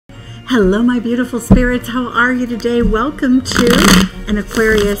Hello, my beautiful spirits. How are you today? Welcome to an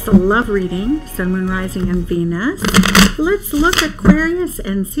Aquarius love reading, Sun, Moon, Rising, and Venus. Let's look at Aquarius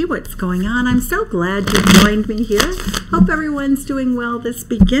and see what's going on. I'm so glad you joined me here. Hope everyone's doing well this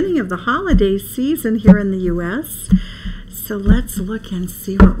beginning of the holiday season here in the U.S. So let's look and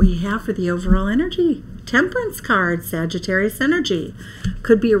see what we have for the overall energy. Temperance card, Sagittarius energy.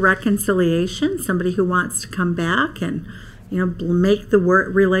 Could be a reconciliation, somebody who wants to come back and make the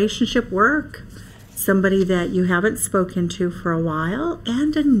relationship work. Somebody that you haven't spoken to for a while,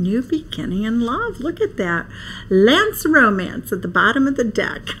 and a new beginning in love. Look at that. Lance romance at the bottom of the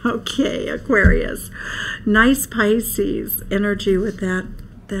deck. Okay, Aquarius. Nice Pisces energy with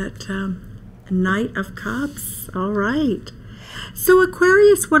that Knight of Cups. All right. So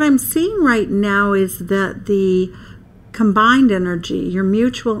Aquarius, what I'm seeing right now is that the combined energy, your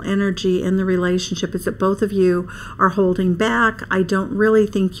mutual energy in the relationship, is that both of you are holding back. I don't really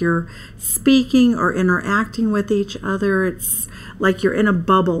think you're speaking or interacting with each other. It's like you're in a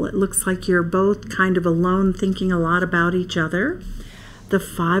bubble. It looks like you're both kind of alone, thinking a lot about each other. The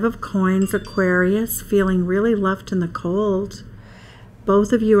Five of Coins, Aquarius, feeling really left in the cold.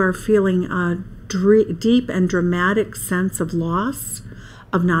 Both of you are feeling a deep and dramatic sense of loss,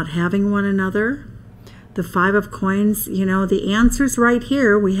 of not having one another. The Five of Coins, the answer's right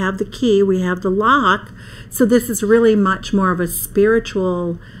here. We have the key, we have the lock. So this is really much more of a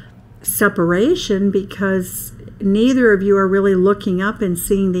spiritual separation, because neither of you are really looking up and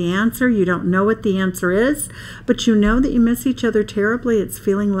seeing the answer. You don't know what the answer is, but you know that you miss each other terribly. It's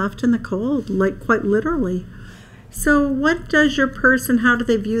feeling left in the cold, like quite literally. So what does your person, how do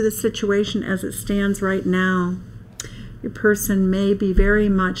they view the situation as it stands right now? Your person may be very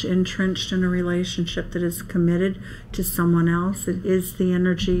much entrenched in a relationship that is committed to someone else. It is the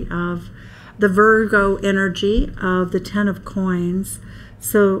energy of the Virgo energy of the Ten of Coins.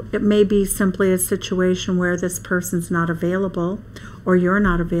 So it may be simply a situation where this person's not available, or you're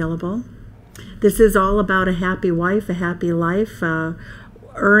not available. This is all about a happy wife, a happy life,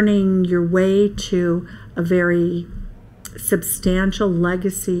 earning your way to a very substantial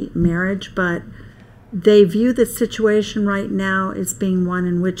legacy marriage, but they view the situation right now as being one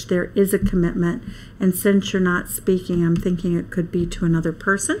in which there is a commitment. And since you're not speaking, I'm thinking it could be to another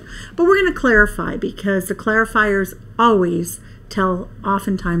person. But we're going to clarify, because the clarifiers always tell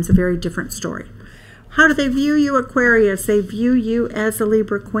oftentimes a very different story. How do they view you, Aquarius? They view you as a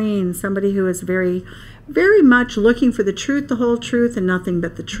Libra queen, somebody who is very, very much looking for the truth, the whole truth, and nothing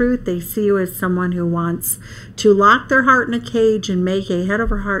but the truth. They see you as someone who wants to lock their heart in a cage and make a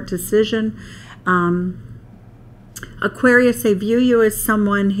head-over-heart decision. Aquarius, they view you as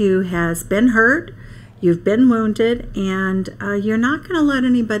someone who has been hurt, you've been wounded, and you're not going to let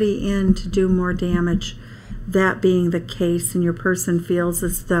anybody in to do more damage. That being the case, and your person feels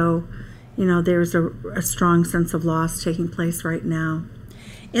as though, there's a strong sense of loss taking place right now.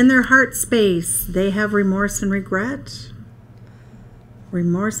 In their heart space, they have remorse and regret.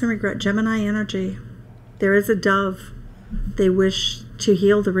 Remorse and regret, Gemini energy. There is a dove. They wish to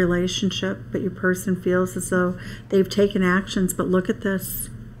heal the relationship, but your person feels as though they've taken actions. But look at this.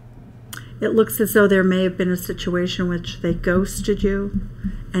 It looks as though there may have been a situation in which they ghosted you,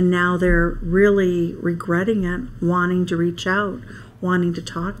 and now they're really regretting it, wanting to reach out, wanting to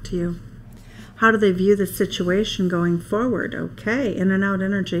talk to you. How do they view the situation going forward? Okay, in and out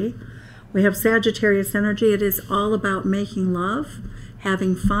energy. We have Sagittarius energy. It is all about making love,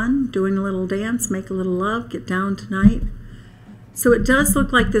 having fun, doing a little dance, make a little love, get down tonight. So it does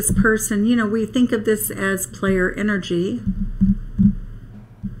look like this person, we think of this as player energy.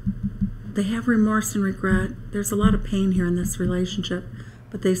 They have remorse and regret. There's a lot of pain here in this relationship,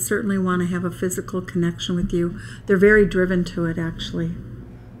 but they certainly want to have a physical connection with you. They're very driven to it, actually.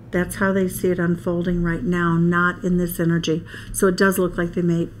 That's how they see it unfolding right now, not in this energy. So it does look like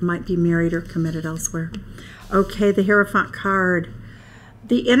they might be married or committed elsewhere. Okay, the Hierophant card.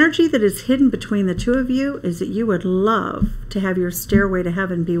 The energy that is hidden between the two of you is that you would love to have your stairway to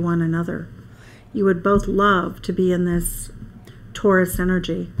heaven be one another. You would both love to be in this Taurus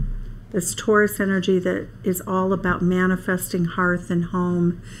energy. This Taurus energy that is all about manifesting hearth and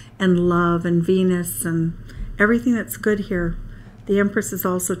home and love and Venus and everything that's good here. The Empress is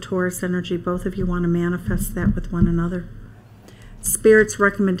also Taurus energy. Both of you want to manifest that with one another. Spirit's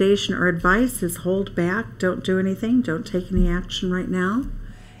recommendation or advice is hold back. Don't do anything. Don't take any action right now.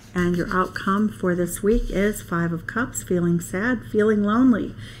 And your outcome for this week is Five of Cups, feeling sad, feeling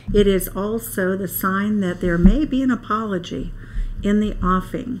lonely. It is also the sign that there may be an apology in the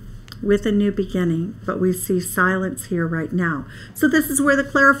offing. with a new beginning, but we see silence here right now. So this is where the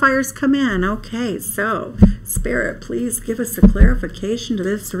clarifiers come in. Okay, so Spirit, please give us a clarification to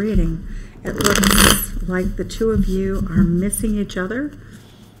this reading. It looks like the two of you are missing each other.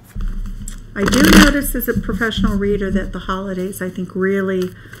 I do notice as a professional reader that the holidays, I think,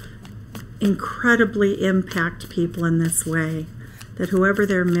 really incredibly impact people in this way. That whoever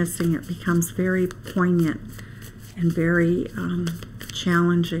they're missing, it becomes very poignant and very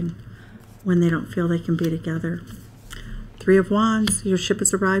challenging when they don't feel they can be together. Three of Wands, your ship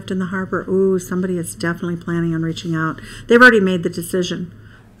has arrived in the harbor. Ooh, somebody is definitely planning on reaching out. They've already made the decision.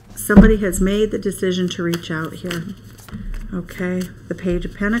 Somebody has made the decision to reach out here. Okay, the Page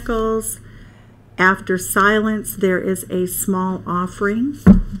of Pentacles. After silence, there is a small offering.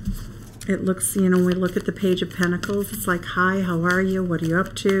 It looks, you know, when we look at the Page of Pentacles, it's like, hi, how are you? What are you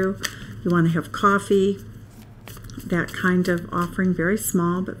up to? You want to have coffee? That kind of offering, very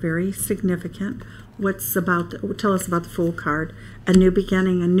small but very significant. Tell us about the Fool card. A new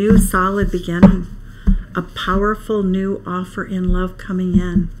beginning, a new solid beginning. A powerful new offer in love coming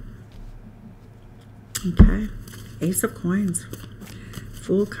in. Okay, Ace of Coins.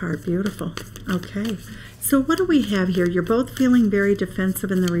 Fool card, beautiful. Okay, so what do we have here? You're both feeling very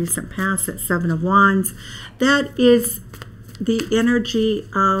defensive in the recent past at Seven of Wands. That is the energy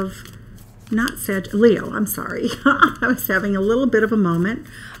of, not Leo, I'm sorry. I was having a little bit of a moment.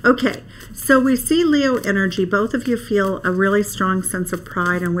 Okay, so we see Leo energy. Both of you feel a really strong sense of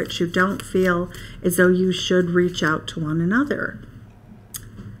pride in which you don't feel as though you should reach out to one another.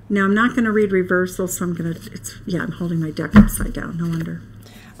 Now, I'm not going to read reversal, so I'm going to, I'm holding my deck upside down, no wonder.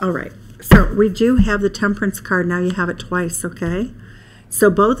 All right, so we do have the Temperance card. Now you have it twice, okay? So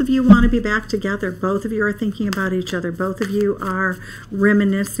both of you want to be back together. Both of you are thinking about each other. Both of you are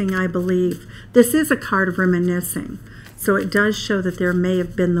reminiscing, I believe. This is a card of reminiscing. So it does show that there may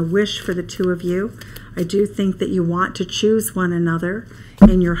have been the wish for the two of you. I do think that you want to choose one another.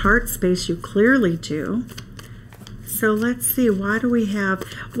 In your heart space, you clearly do. So let's see, why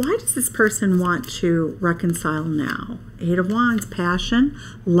does this person want to reconcile now? Eight of Wands, passion,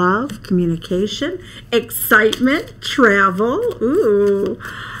 love, communication, excitement, travel. Ooh,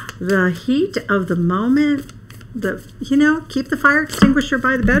 the heat of the moment. Keep the fire extinguisher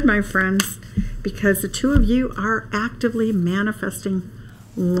by the bed, my friends, because the two of you are actively manifesting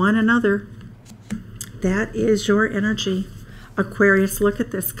one another. That is your energy. Aquarius, look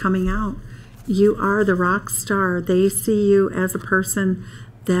at this coming out. You are the rock star. They see you as a person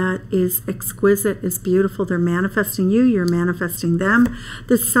that is exquisite, is beautiful. They're manifesting you. You're manifesting them.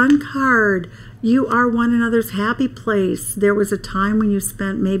 The Sun card, you are one another's happy place. There was a time when you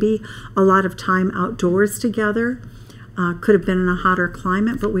spent maybe a lot of time outdoors together. Could have been in a hotter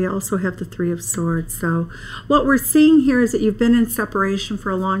climate, but we also have the Three of Swords. So what we're seeing here is that you've been in separation for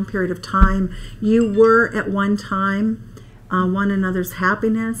a long period of time. You were at one time one another's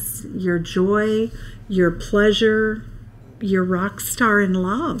happiness, your joy, your pleasure, your rock star in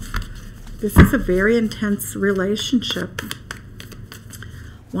love. This is a very intense relationship.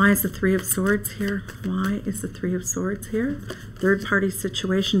 Why is the Three of Swords here? Why is the Three of Swords here? Third party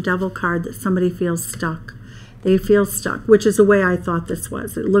situation, Devil card, that somebody feels stuck. They feel stuck, which is the way I thought this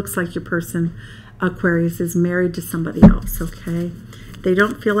was. It looks like your person, Aquarius, is married to somebody else, okay? They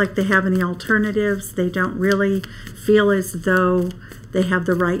don't feel like they have any alternatives. They don't really feel as though they have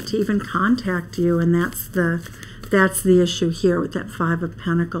the right to even contact you, and that's the issue here with that Five of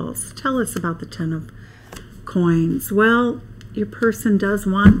Pentacles. Tell us about the Ten of Coins. Well, your person does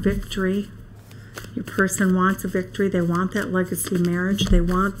want victory. Your person wants a victory. They want that legacy marriage. They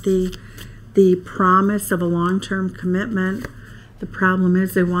want the promise of a long-term commitment. The problem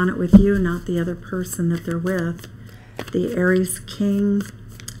is they want it with you, not the other person that they're with. The Aries King,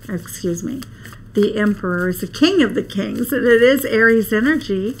 the Emperor is the King of the Kings, and it is Aries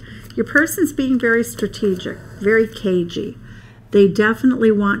energy. Your person's being very strategic, very cagey. They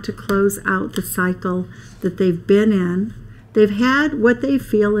definitely want to close out the cycle that they've been in. They've had what they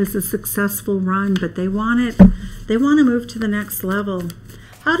feel is a successful run, but they want to move to the next level.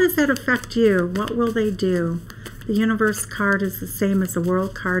 How does that affect you? What will they do? The Universe card is the same as the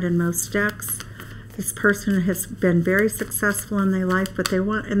World card in most decks. This person has been very successful in their life, but they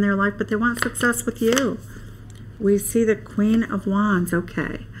want success with you. We see the Queen of Wands.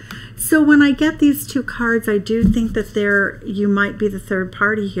 Okay. So when I get these two cards, I do think that you might be the third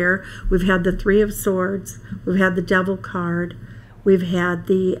party here. We've had the Three of Swords. We've had the Devil card. We've had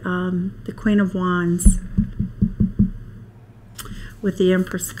the Queen of Wands with the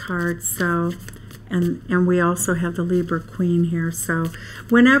Empress card. So, And we also have the Libra Queen here. So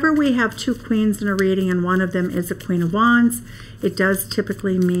whenever we have two queens in a reading and one of them is a Queen of Wands, it does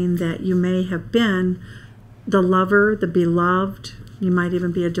typically mean that you may have been the lover, the beloved. You might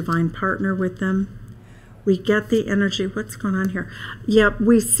even be a divine partner with them. We get the energy. What's going on here? Yep,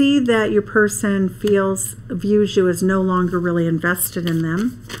 we see that your person views you as no longer really invested in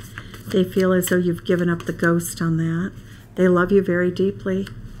them. They feel as though you've given up the ghost on that. They love you very deeply.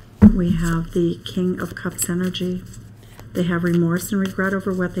 We have the King of Cups energy. They have remorse and regret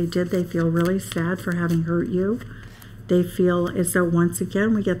over what they did. They feel really sad for having hurt you. They feel as though, once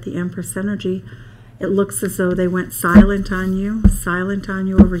again, we get the Empress energy. It looks as though they went silent on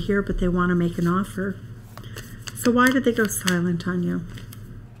you over here, but they want to make an offer. So why did they go silent on you?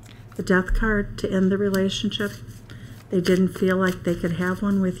 The Death card to end the relationship. They didn't feel like they could have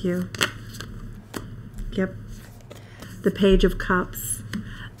one with you. Yep. The Page of Cups.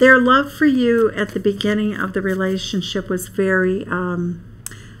 Their love for you at the beginning of the relationship was very,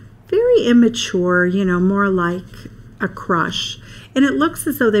 very immature, you know, more like a crush. And it looks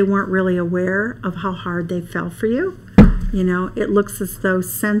as though they weren't really aware of how hard they fell for you. You know, it looks as though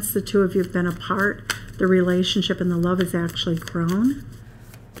since the two of you have been apart, the relationship and the love has actually grown.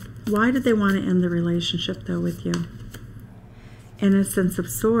 Why did they want to end the relationship, though, with you? Innocence of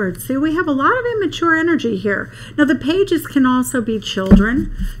Swords. See, we have a lot of immature energy here. Now, the pages can also be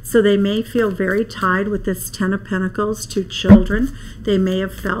children, so they may feel very tied with this Ten of Pentacles to children. They may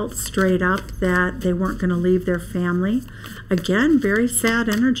have felt straight up that they weren't going to leave their family. Again, very sad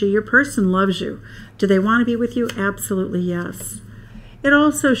energy. Your person loves you. Do they want to be with you? Absolutely yes. It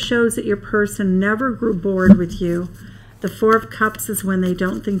also shows that your person never grew bored with you. The Four of Cups is when they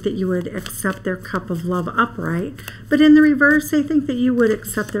don't think that you would accept their cup of love upright. But in the reverse, they think that you would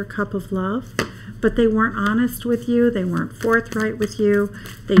accept their cup of love. But they weren't honest with you. They weren't forthright with you.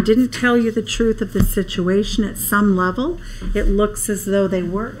 They didn't tell you the truth of the situation at some level. It looks as though they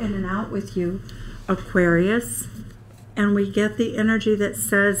were in and out with you, Aquarius. And we get the energy that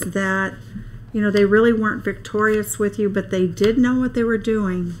says that, you know, they really weren't victorious with you, but they did know what they were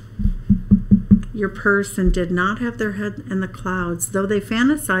doing. Your person did not have their head in the clouds, though they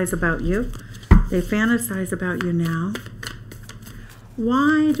fantasize about you. They fantasize about you now.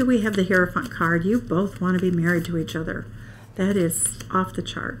 Why do we have the Hierophant card? You both want to be married to each other. That is off the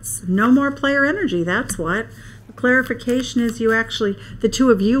charts. No more player energy, that's what. The clarification is you actually, the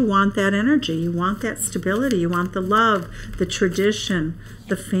two of you want that energy. You want that stability. You want the love, the tradition,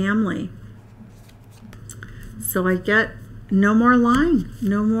 the family. So I get no more lying,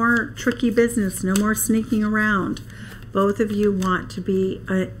 no more tricky business, no more sneaking around. Both of you want to be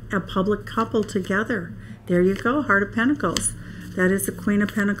a public couple together. There you go, Heart of Pentacles. That is the Queen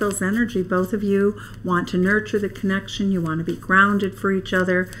of Pentacles energy. Both of you want to nurture the connection. You want to be grounded for each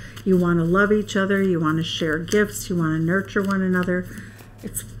other. You want to love each other. You want to share gifts. You want to nurture one another.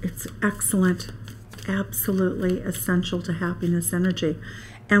 It's excellent, absolutely essential to happiness energy.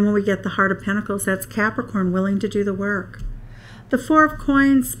 And when we get the Heart of Pentacles, that's Capricorn, willing to do the work. The Four of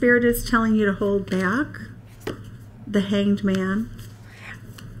Coins, Spirit is telling you to hold back. The Hanged Man.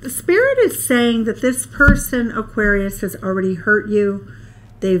 The Spirit is saying that this person, Aquarius, has already hurt you.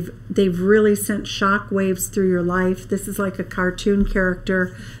 They've really sent shock waves through your life. This is like a cartoon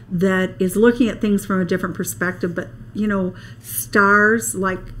character that is looking at things from a different perspective. But, you know, stars,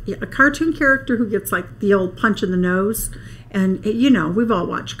 like a cartoon character who gets like the old punch in the nose. And, you know, we've all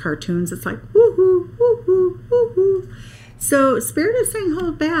watched cartoons. It's like, woohoo, woohoo, woohoo. So Spirit is saying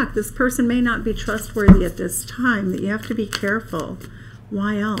hold back. This person may not be trustworthy at this time, that you have to be careful.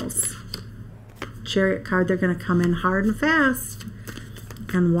 Why else? Chariot card, they're going to come in hard and fast.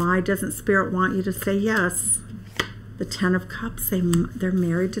 And why doesn't Spirit want you to say yes? The Ten of Cups, they're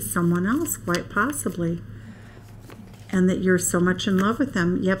married to someone else, quite possibly. And that you're so much in love with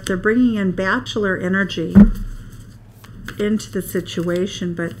them. Yep, they're bringing in bachelor energy into the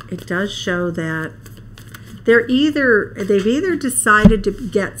situation, but it does show that they've either decided to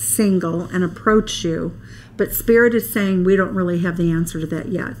get single and approach you, but Spirit is saying we don't really have the answer to that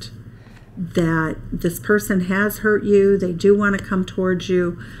yet. That this person has hurt you, they do want to come towards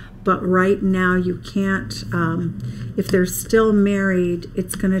you, but right now you can't, if they're still married,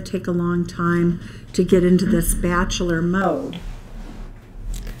 it's going to take a long time to get into this bachelor mode.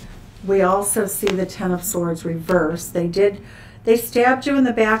 We also see the Ten of Swords reversed. They stabbed you in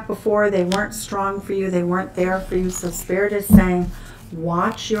the back before. They weren't strong for you. They weren't there for you. So Spirit is saying,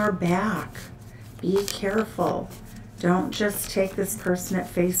 watch your back. Be careful. Don't just take this person at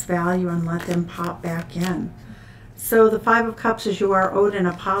face value and let them pop back in. So the Five of Cups is you are owed an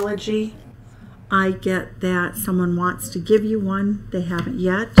apology. I get that someone wants to give you one. They haven't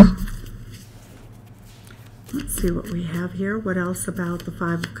yet. Let's see what we have here. What else about the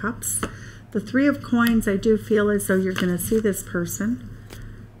Five of Cups? The Three of Coins, I do feel as though you're going to see this person.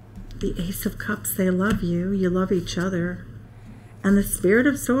 The Ace of Cups, they love you. You love each other. And the Spirit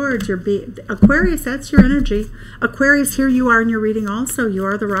of Swords, Aquarius, that's your energy. Aquarius, here you are in your reading also. You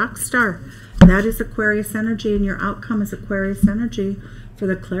are the rock star. That is Aquarius energy, and your outcome is Aquarius energy. For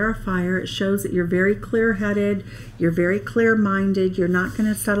the clarifier, it shows that you're very clear-headed, you're very clear-minded, you're not going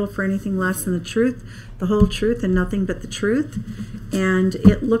to settle for anything less than the truth, the whole truth, and nothing but the truth. And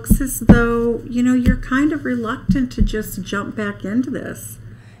it looks as though, you know, you're kind of reluctant to just jump back into this.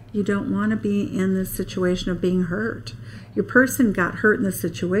 You don't want to be in this situation of being hurt. Your person got hurt in this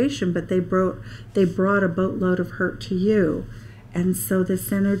situation, but they brought a boatload of hurt to you. And so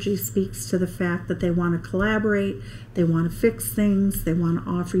this energy speaks to the fact that they want to collaborate, they want to fix things, they want to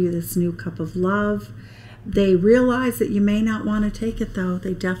offer you this new cup of love. They realize that you may not want to take it, though.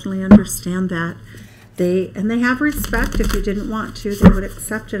 They definitely understand that. They have respect. If you didn't want to, they would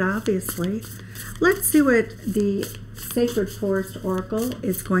accept it, obviously. Let's see what the Sacred Forest Oracle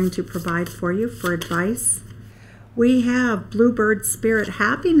is going to provide for you for advice. We have Bluebird Spirit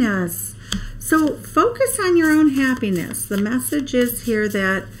Happiness. So focus on your own happiness. The message is here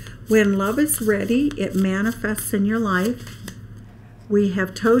that when love is ready, it manifests in your life. We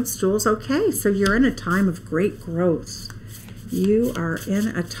have Toadstools. Okay, so you're in a time of great growth. You are in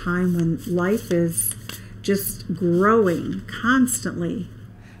a time when life is just growing constantly.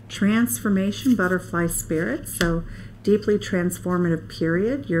 Transformation, Butterfly Spirit. So deeply transformative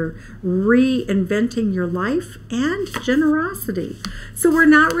period. You're reinventing your life, and generosity. So we're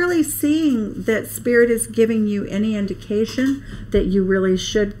not really seeing that Spirit is giving you any indication that you really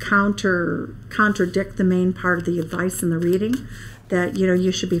should contradict the main part of the advice in the reading, that, you know,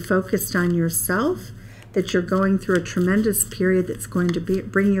 you should be focused on yourself, that you're going through a tremendous period that's going to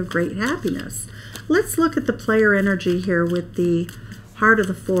bring you great happiness. Let's look at the player energy here with the Heart of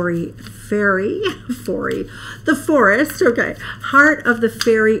the the Forest, okay. Heart of the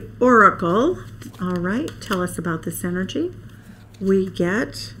Fairy Oracle. All right, tell us about this energy. We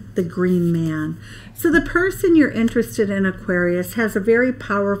get the Green Man. So the person you're interested in, Aquarius, has a very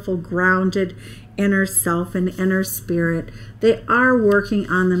powerful, grounded inner self and inner spirit. They are working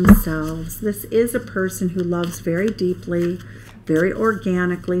on themselves. This is a person who loves very deeply, very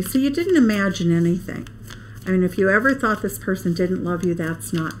organically. So you didn't imagine anything. I mean, if you ever thought this person didn't love you,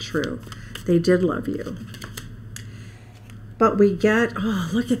 that's not true. They did love you. But we get,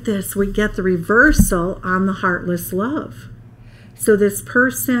 oh, look at this. We get the reversal on the heartless love. So this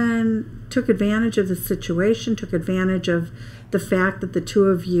person took advantage of the situation, took advantage of the fact that the two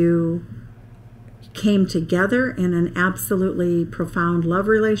of you came together in an absolutely profound love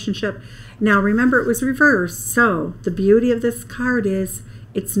relationship. Now, remember, it was reversed. So the beauty of this card is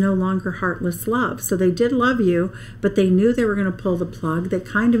it's no longer heartless love. So they did love you, but they knew they were going to pull the plug. They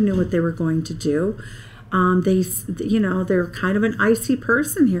kind of knew what they were going to do. They're kind of an icy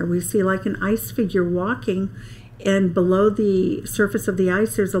person here. We see like an ice figure walking, and below the surface of the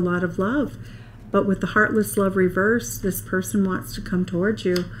ice, there's a lot of love. But with the heartless love reverse, this person wants to come towards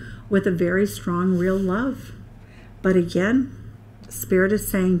you with a very strong, real love. But again, Spirit is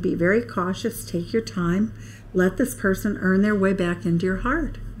saying, be very cautious, take your time. Let this person earn their way back into your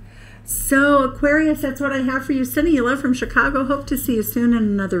heart. So, Aquarius, that's what I have for you. Sending you love from Chicago. Hope to see you soon in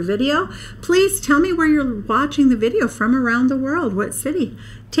another video. Please tell me where you're watching the video from around the world. What city?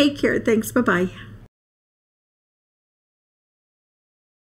 Take care. Thanks. Bye-bye.